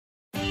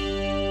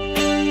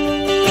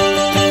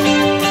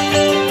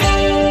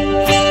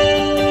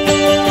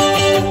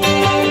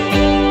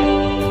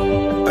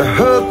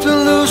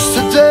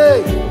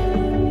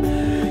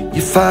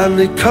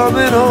finally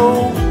coming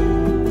home.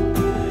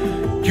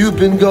 You've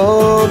been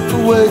gone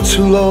for way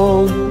too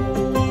long.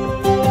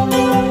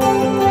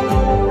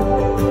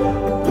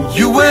 When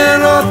you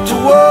went off to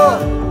war,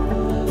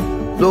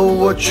 know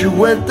what you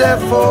went there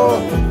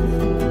for.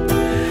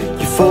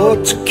 You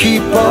fought to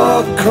keep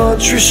our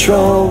country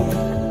strong,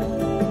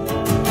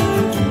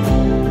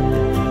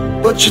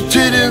 but you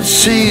didn't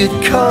see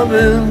it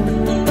coming.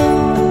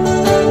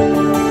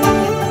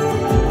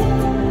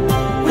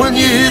 When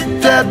you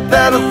hit that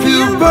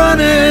battlefield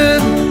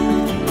running,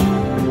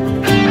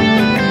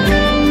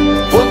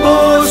 one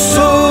more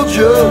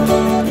soldier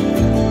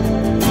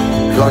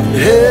got in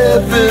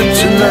heaven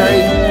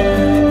tonight.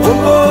 One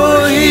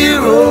more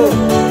hero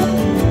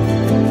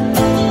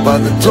by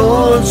the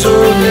dawn's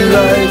early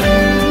light.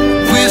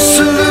 We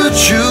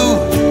salute you,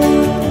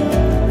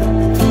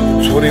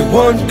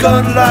 21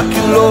 gun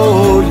locking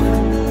Lord.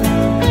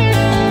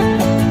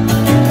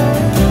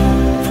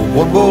 For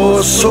one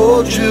more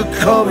soldier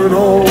coming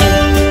home.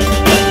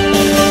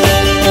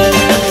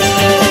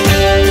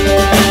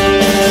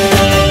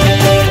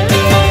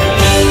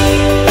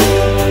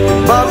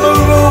 Mama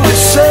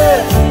always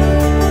said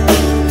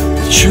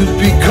that you'd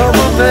become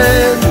a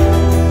man.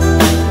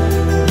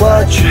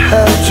 Why'd you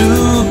have to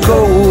go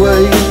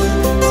away?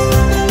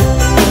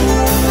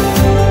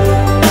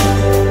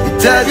 Your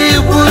daddy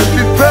would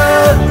be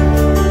proud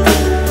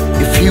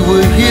if he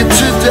were here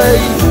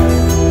today.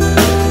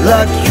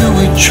 Like you,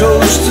 he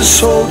chose the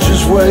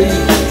soldier's way.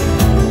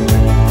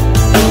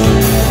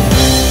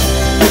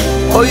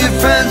 All your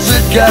friends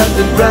are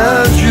gathered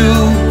round you,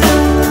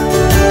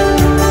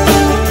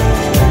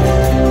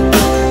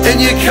 and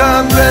your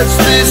comrades,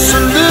 they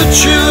salute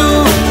you.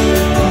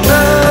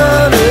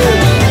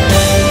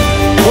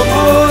 One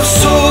more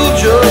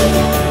soldier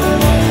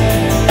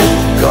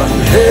got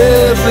in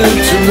heaven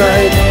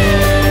tonight.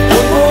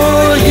 One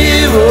more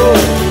hero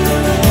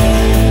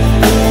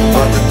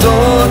by the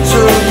dawn's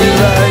early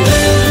light.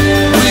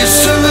 We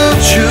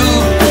salute you,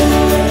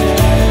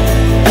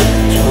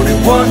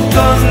 21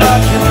 gun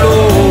locking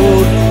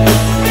Lord.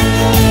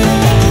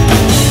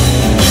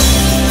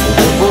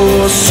 One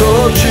more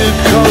soldier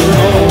coming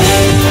home.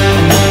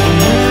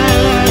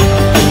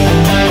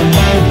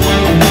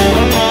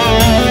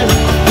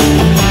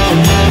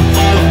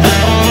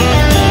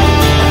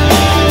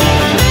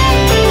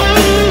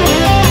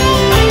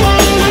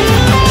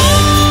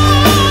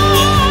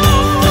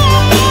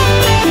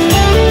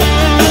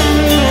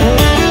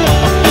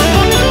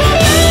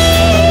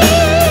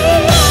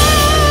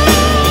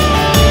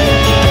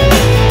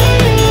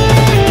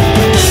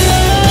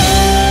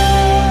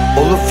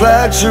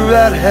 Flags are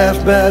at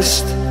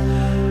half-mast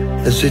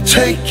as they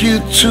take you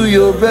to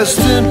your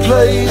resting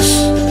place.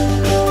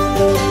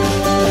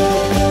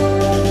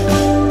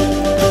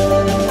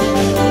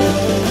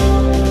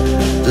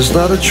 There's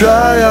not a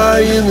dry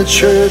eye in the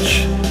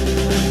church,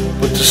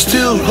 but there's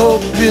still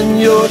hope in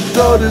your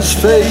daughter's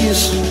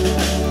face.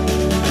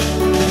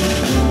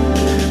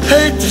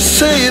 Hate to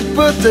say it,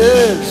 but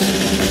there's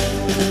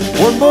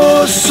one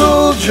more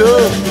soldier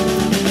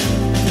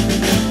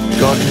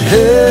got in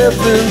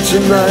heaven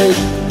tonight.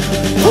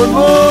 One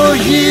more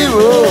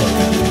hero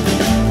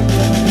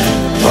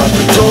by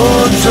the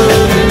dawn's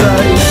early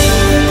light.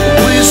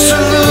 We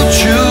salute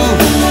you,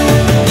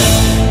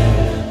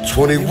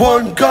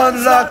 21 gun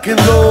locking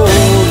Lord.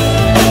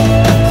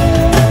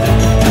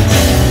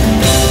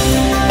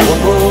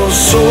 One more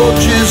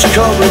soldier's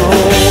coming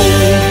home.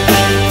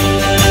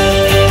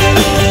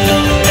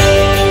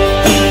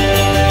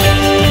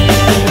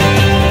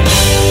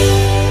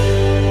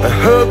 I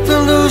heard the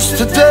news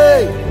today,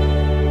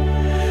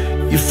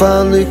 you're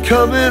finally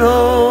coming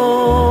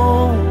home.